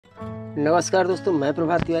नमस्कार दोस्तों, मैं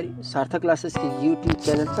प्रभात तिवारी सार्थक क्लासेस के यूट्यूब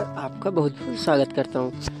चैनल पर आपका बहुत बहुत स्वागत करता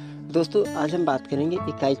हूं। दोस्तों, आज हम बात करेंगे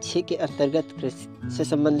इकाई 6 के अंतर्गत कृषि से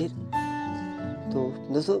संबंधित।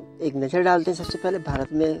 तो दोस्तों, एक नज़र डालते हैं सबसे पहले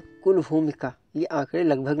भारत में कुल भूमि का ये आंकड़े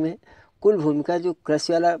लगभग में। कुल भूमि का जो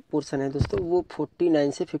कृषि वाला पोर्शन है दोस्तों, वो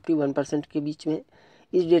 49 से 51% के बीच में है।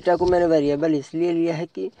 इस डेटा को मैंने वेरिएबल इसलिए लिया है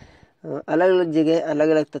कि अलग अलग जगह अलग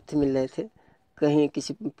अलग तथ्य मिल रहे थे। कहीं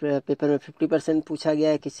किसी पेपर में 50% पूछा गया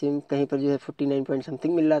है, किसी में कहीं पर जो है 49 पॉइंट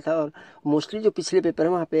समथिंग मिल रहा था। और मोस्टली जो पिछले पेपर है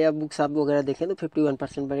वहाँ पे आप बुक्स आप वगैरह देखें तो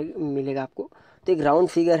 51% मिलेगा आपको। तो एक राउंड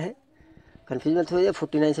फिगर है, कन्फ्यूज मत हो जाए।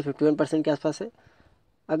 49 से 51% के आसपास है।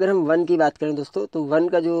 अगर हम वन की बात करें दोस्तों, तो वन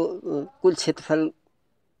का जो कुल क्षेत्रफल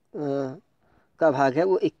का भाग है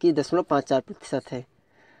वो 21.54% है।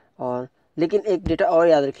 और लेकिन एक डेटा और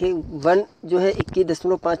याद रखिए, वन जो है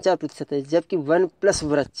 21.54% है, जबकि वन प्लस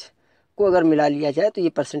वृक्ष को अगर मिला लिया जाए तो ये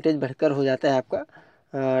परसेंटेज बढ़कर हो जाता है आपका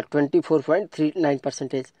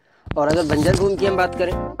 24.39%। और अगर बंजर भूमि की हम बात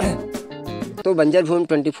करें तो बंजर भूमि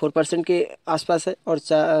 24% के आसपास है, और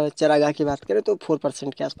चरागाह की बात करें तो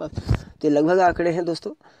 4% के आसपास। तो ये लगभग आंकड़े हैं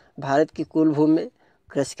दोस्तों। भारत की कुल भूमि में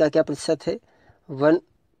कृषि का क्या प्रतिशत है, वन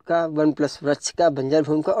का, वन प्लस वृक्ष का, बंजर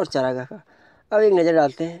भूमि का और चरागाह का। अब एक नज़र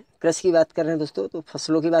डालते हैं, कृषि की बात कर रहे हैं दोस्तों तो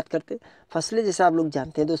फसलों की बात करते हैं। फसलें जैसा आप लोग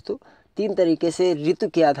जानते हैं दोस्तों, 3 तरीके से ऋतु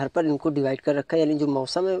के आधार पर इनको डिवाइड कर रखा है। यानी जो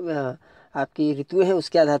मौसम है, आपकी ऋतुएं हैं,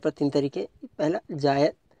 उसके आधार पर 3 तरीके। पहला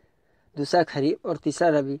जायद, दूसरा खरीफ और तीसरा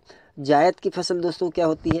रबी। जायद की फसल दोस्तों क्या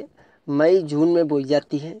होती है, मई जून में बोई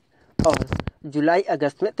जाती है और जुलाई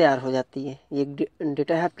अगस्त में तैयार हो जाती है। ये एक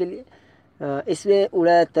डेटा है आपके लिए। इसमें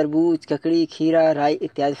उड़द, तरबूज, ककड़ी, खीरा, राई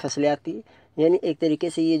इत्यादि फसलें आती हैं। यानी एक तरीके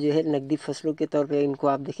से ये जो है नकदी फसलों के तौर पे इनको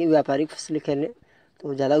आप देखिए, व्यापारिक फसलें कह लें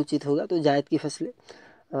तो ज़्यादा उचित होगा। तो जायद की फसलें।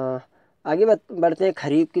 आगे बढ़ते हैं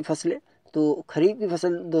खरीफ की फसलें। तो खरीफ की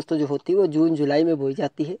फसल दोस्तों जो होती है वो जून जुलाई में बोई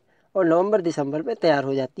जाती है और नवंबर दिसंबर में तैयार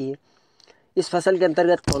हो जाती है। इस फसल के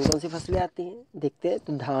अंतर्गत कौन कौन सी फसलें आती हैं देखते हैं।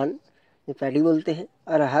 तो धान, जो पैडी बोलते हैं,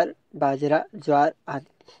 अरहर, बाजरा, ज्वार आदि।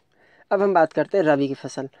 अब हम बात करते हैं रबी की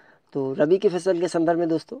फसल। तो रबी की फसल के संदर्भ में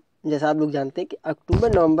दोस्तों, जैसा आप लोग जानते हैं कि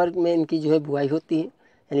अक्टूबर नवंबर में इनकी जो है बुआई होती है,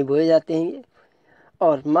 यानी बोए जाते हैं ये,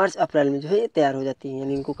 और मार्च अप्रैल में जो है ये तैयार हो जाती है,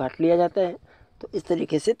 यानी इनको काट लिया जाता है। तो इस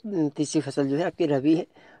तरीके से तीसरी फसल जो है आपकी रबी है।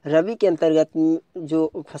 रबी के अंतर्गत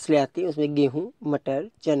जो फसलें आती हैं उसमें गेहूँ, मटर,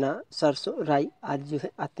 चना, सरसों, राई आदि जो है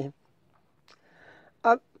आते हैं।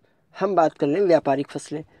 अब हम बात कर लें व्यापारिक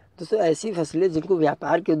फसलें। दोस्तों, ऐसी फसलें जिनको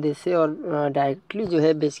व्यापार के उद्देश्य से और डायरेक्टली जो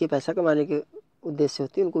है बेच के पैसा कमाने के उद्देश्य से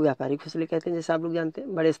होती है, उनको व्यापारिक फसलें कहते हैं। जैसे आप लोग जानते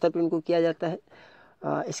हैं बड़े स्तर पर उनको किया जाता है।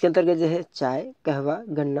 इसके अंतर्गत जो है चाय, कहवा,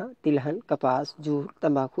 गन्ना, तिलहन, कपास, जूट,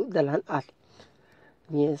 तंबाकू, दलहन आदि।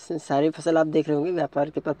 ये सारी फसल आप देख रहे होंगे व्यापार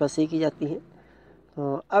के पर्पज से ही की जाती हैं।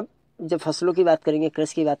 तो अब जब फसलों की बात करेंगे,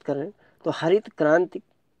 कृषि की बात कर रहे हैं, तो हरित क्रांति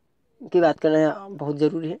की बात करना बहुत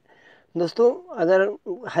ज़रूरी है दोस्तों। अगर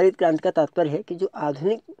हरित क्रांति का तात्पर्य है कि जो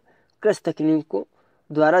आधुनिक कृषि तकनीकों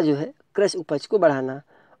द्वारा जो है कृषि उपज को बढ़ाना,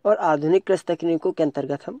 और आधुनिक कृषि तकनीकों के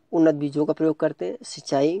अंतर्गत हम उन्नत बीजों का प्रयोग करते हैं,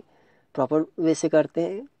 सिंचाई प्रॉपर वे से करते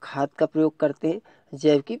हैं, खाद का प्रयोग करते हैं,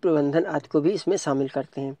 जैविक प्रबंधन आदि को भी इसमें शामिल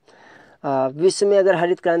करते हैं। विश्व में अगर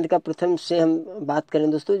हरित क्रांति का प्रथम से हम बात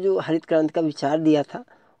करें दोस्तों, जो हरित क्रांति का विचार दिया था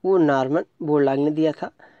वो नॉर्मन बोरलॉग ने दिया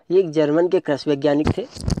था। ये एक जर्मन के कृषि वैज्ञानिक थे,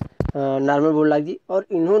 नॉर्मन बोरलॉग जी। और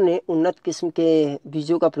इन्होंने उन्नत किस्म के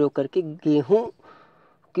बीजों का प्रयोग करके गेहूं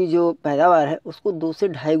की जो पैदावार है उसको 2 से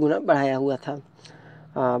ढाई गुना बढ़ाया हुआ था।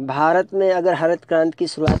 भारत में अगर हरित क्रांति की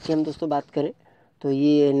शुरुआत की हम दोस्तों बात करें तो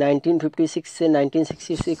ये 1956 से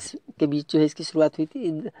 1966 के बीच जो है इसकी शुरुआत हुई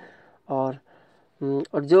थी। और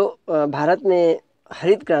जो भारत में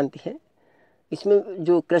हरित क्रांति है, इसमें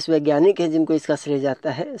जो कृषि वैज्ञानिक है जिनको इसका श्रेय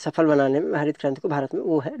जाता है सफल बनाने में हरित क्रांति को भारत में,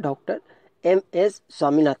 वो है डॉक्टर MS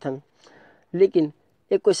स्वामीनाथन। लेकिन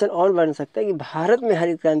एक क्वेश्चन और बन सकता है कि भारत में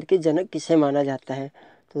हरित क्रांति के जनक किसे माना जाता है।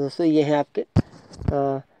 तो दोस्तों ये है आपके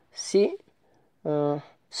सी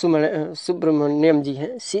सुब्रमण्यम जी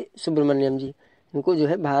हैं, सी सुब्रमण्यम जी। इनको जो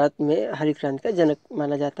है भारत में हरित क्रांति का जनक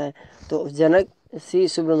माना जाता है। तो जनक सी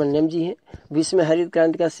सुब्रमण्यम जी हैं। विश्व में हरित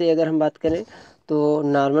क्रांति का से अगर हम बात करें तो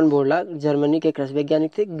नॉर्मन बोरलॉग जर्मनी के कृषि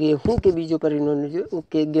वैज्ञानिक थे। गेहूं के बीजों पर इन्होंने जो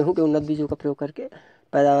गेहूं के उन्नत बीजों का प्रयोग करके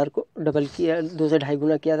पैदावार को डबल किया, 2 से ढाई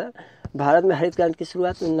गुना किया था। भारत में हरित क्रांति की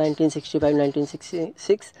शुरुआत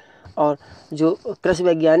 1965-1966, और जो कृषि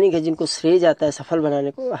वैज्ञानिक है जिनको श्रेय जाता है सफल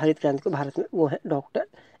बनाने को हरित क्रांति को भारत में, वो है डॉक्टर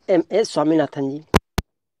MS स्वामीनाथन जी।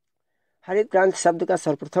 हरित क्रांति शब्द का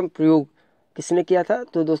सर्वप्रथम प्रयोग किसने किया था।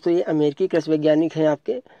 तो दोस्तों ये अमेरिकी कृषि वैज्ञानिक हैं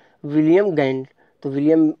आपके विलियम गैंड। तो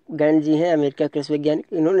विलियम गैंड जी हैं अमेरिका कृषि वैज्ञानिक,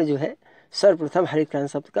 इन्होंने जो है सर्वप्रथम हरित क्रांति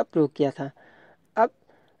शब्द का प्रयोग किया था। अब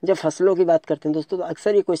जब फसलों की बात करते हैं दोस्तों तो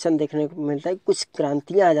अक्सर ये क्वेश्चन देखने को मिलता है, कुछ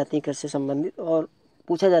क्रांतियाँ आ जाती हैं कृषि से संबंधित और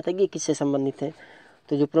पूछा जाता है कि किससे संबंधित है।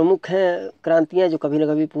 तो जो प्रमुख हैं क्रांतियाँ जो कभी न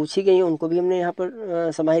कभी पूछी गई हैं उनको भी हमने यहाँ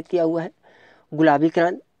पर समाहित किया हुआ है। गुलाबी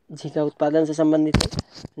क्रांति झींगा उत्पादन से संबंधित है।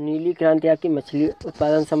 नीली क्रांति आपकी मछली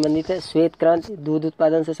उत्पादन संबंधित है। श्वेत क्रांति दूध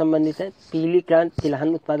उत्पादन से संबंधित है। पीली क्रांति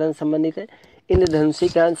तिलहन उत्पादन से संबंधित है। इंद्रधनुषी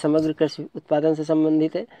क्रांति समग्र कृषि उत्पादन से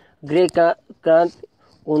संबंधित है। ग्रे क्रांति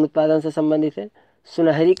ऊन उत्पादन से संबंधित है।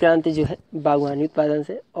 सुनहरी क्रांति जो है बागवानी उत्पादन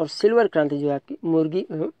से, और सिल्वर क्रांति जो है आपकी मुर्गी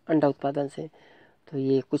एवं अंडा उत्पादन से। तो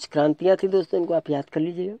ये कुछ क्रांतियाँ थी दोस्तों, इनको आप याद कर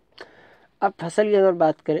लीजिएगा। अब फसल की अगर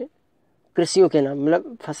बात करें, कृषियों के नाम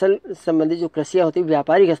मतलब फसल संबंधी जो कृषियाँ होती है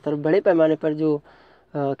व्यापारिक स्तर बड़े पैमाने पर जो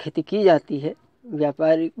खेती की जाती है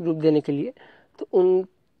व्यापारिक रूप देने के लिए, तो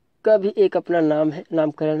उनका भी एक अपना नाम है,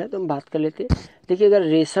 नामकरण है, तो हम बात कर लेते हैं। देखिए अगर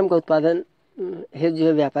रेशम का उत्पादन है जो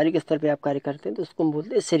है व्यापारिक स्तर पे आप कार्य करते हैं तो उसको हम बोलते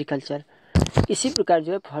हैं सेरिकल्चर। इसी प्रकार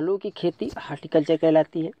जो है फलों की खेती हार्टिकल्चर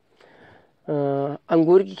कहलाती है।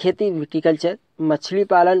 अंगूर की खेती विटीकल्चर। मछली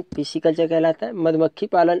पालन पिसीकल्चर कहलाता है। मधुमक्खी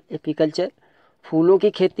पालन एपीकल्चर। फूलों की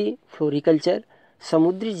खेती फ्लोरिकल्चर।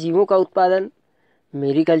 समुद्री जीवों का उत्पादन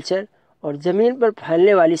मेरीकल्चर। और ज़मीन पर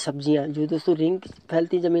फैलने वाली सब्जियां जो दोस्तों रिंग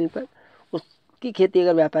फैलती ज़मीन पर, उसकी खेती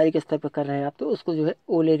अगर व्यापारिक स्तर पर कर रहे हैं आप तो उसको जो है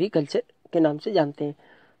ओलेरीकल्चर के नाम से जानते हैं।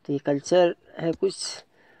 तो ये कल्चर है कुछ,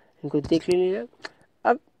 इनको देख लीजिएगा।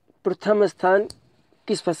 अब प्रथम स्थान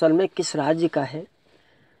किस फसल में किस राज्य का है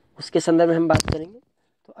उसके संदर्भ में हम बात करेंगे।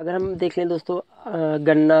 तो अगर हम देख लें दोस्तों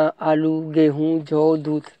गन्ना, आलू, गेहूँ, जौ,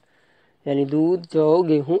 दूध, यानी दूध, जौ,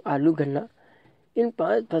 गेहूँ, आलू, गन्ना, इन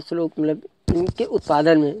 5 फसलों मतलब इनके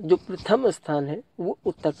उत्पादन में जो प्रथम स्थान है वो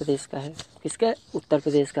उत्तर प्रदेश का है। किसका है? उत्तर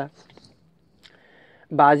प्रदेश का।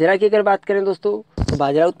 बाजरा की अगर बात करें दोस्तों तो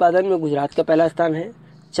बाजरा उत्पादन में गुजरात का पहला स्थान है।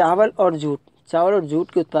 चावल और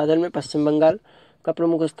जूट के उत्पादन में पश्चिम बंगाल का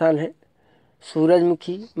प्रमुख स्थान है।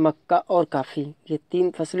 सूरजमुखी, मक्का और काफ़ी, ये 3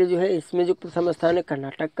 फसलें जो है इसमें जो प्रथम स्थान है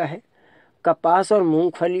कर्नाटक का है। कपास और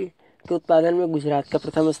मूंगफली के उत्पादन में गुजरात का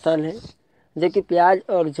प्रथम स्थान है। जबकि प्याज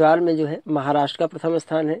और ज्वार में जो है महाराष्ट्र का प्रथम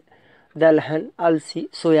स्थान है। दलहन, अलसी,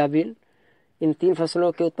 सोयाबीन, इन 3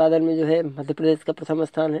 फसलों के उत्पादन में जो है मध्य प्रदेश का प्रथम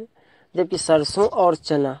स्थान है। जबकि सरसों और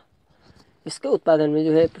चना इसके उत्पादन में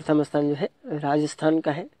जो है प्रथम स्थान जो है राजस्थान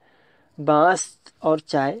का है। बांस और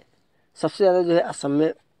चाय सबसे ज़्यादा जो है असम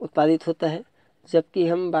में उत्पादित होता है। जबकि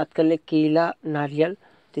हम बात कर ले केला, नारियल,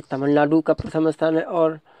 तो तमिलनाडु का प्रथम स्थान है।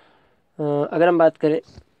 और अगर हम बात करें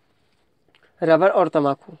रबर और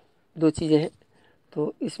तंबाकू, 2 चीज़ें हैं,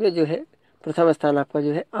 तो इसमें जो है प्रथम स्थान आपका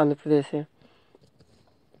जो है आंध्र प्रदेश है।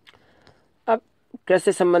 अब कृषि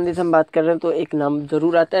से संबंधित हम बात कर रहे हैं तो एक नाम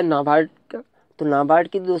जरूर आता है नाबार्ड का। तो नाबार्ड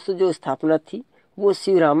की दोस्तों जो स्थापना थी वो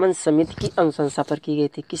शिवरामन समिति की अनुशंसा पर की गई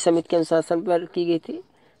थी। किस समिति के अनुशासन पर की गई थी?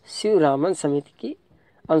 शिवरामन समिति की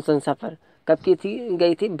अनुशंसा पर। कब की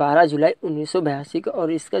गई थी? 12 जुलाई 1982 को।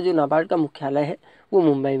 और इसका जो नाबार्ड का मुख्यालय है वो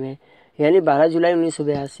मुंबई में है। यानी 12 जुलाई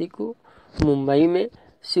 1982 को मुंबई में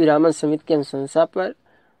शिवरामन समिति की अनुशंसा पर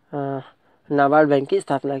नाबार्ड बैंक की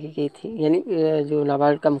स्थापना की गई थी। यानी जो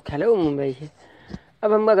नाबार्ड का मुख्यालय वो मुंबई है।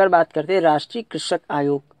 अब हम अगर बात करते हैं राष्ट्रीय कृषक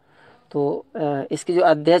आयोग, तो इसके जो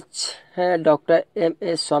अध्यक्ष हैं डॉक्टर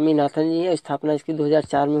M.A. स्वामीनाथन जी हैं। स्थापना इसकी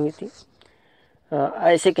 2004 में हुई थी।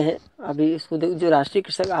 ऐसे कहें अभी इसको जो राष्ट्रीय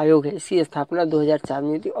कृषक आयोग है इसकी स्थापना 2004 में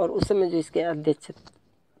हुई थी। और उस समय जो इसके अध्यक्ष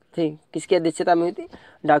थे, किसकी अध्यक्षता में हुई थी?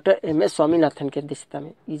 Doctor M.S. स्वामीनाथन की अध्यक्षता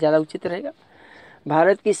में, ये ज़्यादा उचित रहेगा।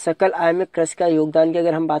 भारत की सकल आय में कृषि का योगदान की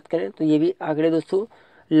अगर हम बात करें तो ये भी आंकड़े दोस्तों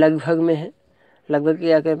लगभग में है। लगभग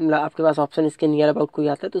की अगर आपके पास ऑप्शन इसके नियर अबाउट कोई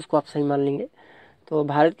आता है तो उसको आप सही मान लेंगे। तो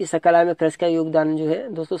भारत की सकल आय में कृषि का योगदान जो है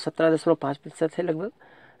दोस्तों 17.5% है लगभग।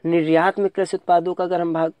 निर्यात में कृषि उत्पादों का अगर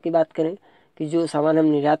हम भाग की बात करें कि जो सामान हम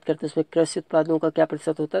निर्यात करते हैं उसमें कृषि उत्पादों का क्या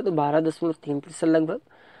प्रतिशत होता है, तो 12.3% लगभग।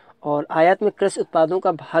 और आयात में कृषि उत्पादों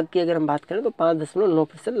का भाग की अगर हम बात करें तो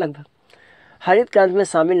 5.9% लगभग। हरित क्रांति में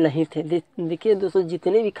शामिल नहीं थे। देखिए दोस्तों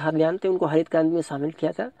जितने भी खाद्यान्न थे उनको हरित क्रांति में शामिल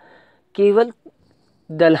किया था, केवल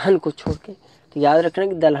दलहन को छोड़ के। तो याद रखना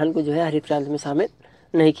कि दलहन को जो है हरित क्रांति में शामिल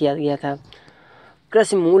नहीं किया गया था।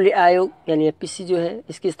 कृषि मूल्य आयोग यानी APC जो है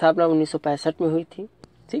इसकी स्थापना 1965 में हुई थी,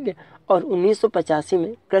 ठीक है। और 1985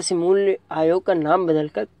 में कृषि मूल्य आयोग का नाम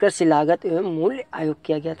बदलकर कृषि लागत एवं मूल्य आयोग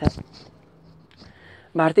किया गया था।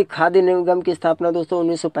 भारतीय खाद्य निगम की स्थापना दोस्तों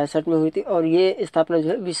 1965 में हुई थी। और ये स्थापना जो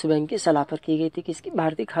है विश्व बैंक की सलाह पर की गई थी। किसकी?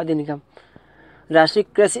 भारतीय खाद्य निगम। राष्ट्रीय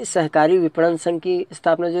कृषि सहकारी विपणन संघ की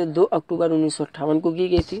स्थापना जो 2 अक्टूबर 1958 को की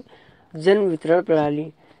गई थी। जन वितरण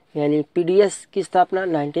प्रणाली यानी PDS की स्थापना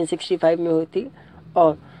 1965 में हुई थी।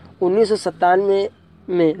 और 1997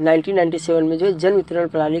 में 1997 में जो है जन वितरण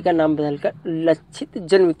प्रणाली का नाम बदलकर लक्षित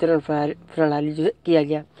जन वितरण प्रणाली जो है किया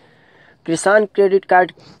गया। किसान क्रेडिट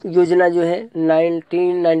कार्ड योजना जो है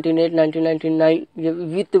 1998 1999 ये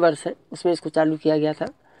वित्त वर्ष है, उसमें इसको चालू किया गया था।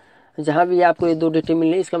 जहाँ भी आपको ये 2 डेटे मिल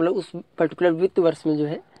रहे हैं, इसका मतलब उस पर्टिकुलर वित्त वर्ष में जो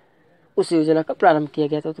है उस योजना का प्रारंभ किया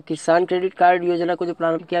गया था। तो किसान क्रेडिट कार्ड योजना को जो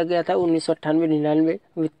प्रारंभ किया गया था 1998-99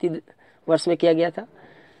 वित्तीय वर्ष में किया गया था।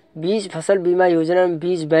 बीज फसल बीमा योजना,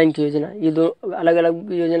 बीज बैंक योजना, ये दो अलग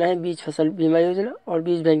अलग योजना है। बीज फसल बीमा योजना और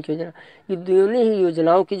बीज बैंक योजना, ये दोनों ही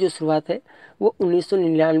योजनाओं की जो शुरुआत है वो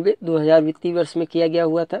 1999-2000 वित्तीय वर्ष में किया गया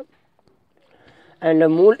हुआ था। एंड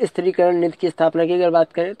मूल स्थिरीकरण नीति की स्थापना की अगर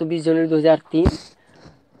बात करें तो 20 जनवरी 2003।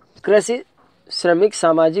 कृषि श्रमिक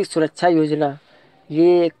सामाजिक सुरक्षा योजना,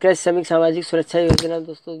 ये कृषि श्रमिक सामाजिक सुरक्षा योजना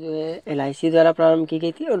दोस्तों जो है LIC द्वारा प्रारंभ की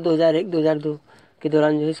गई थी और 2001-2002 के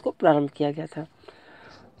दौरान जो है इसको प्रारंभ किया गया था।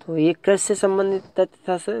 तो ये कृषि से संबंधित तथ्य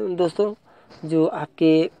था दोस्तों, जो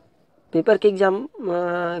आपके पेपर के एग्ज़ाम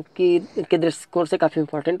के दृष्टिकोण से काफ़ी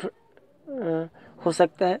इम्पोर्टेंट हो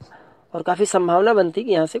सकता है और काफ़ी संभावना बनती है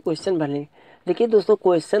कि यहाँ से क्वेश्चन बने। देखिए दोस्तों,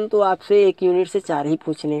 क्वेश्चन तो आपसे 1 यूनिट से 4 ही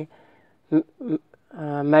पूछने,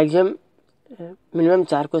 मैक्सिमम मिनिमम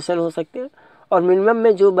 4 क्वेश्चन हो सकते हैं और मिनिमम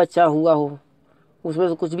में जो बचा हुआ हो उसमें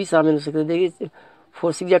से कुछ भी शामिल हो सकता है। देखिए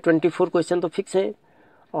 4 6 या 24 क्वेश्चन तो फिक्स हैं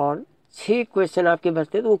और 6 क्वेश्चन आपके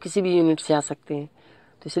बचते हैं तो वो किसी भी यूनिट से आ सकते हैं।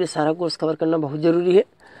 तो इसलिए सारा कोर्स कवर करना बहुत ज़रूरी है।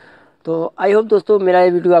 तो आई होप दोस्तों मेरा ये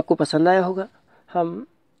वीडियो आपको पसंद आया होगा। हम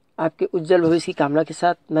आपके उज्जवल भविष्य की कामना के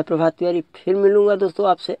साथ मैं प्रभात तिवारी फिर मिलूँगा दोस्तों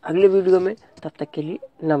आपसे अगले वीडियो में। तब तक के लिए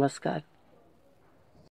नमस्कार।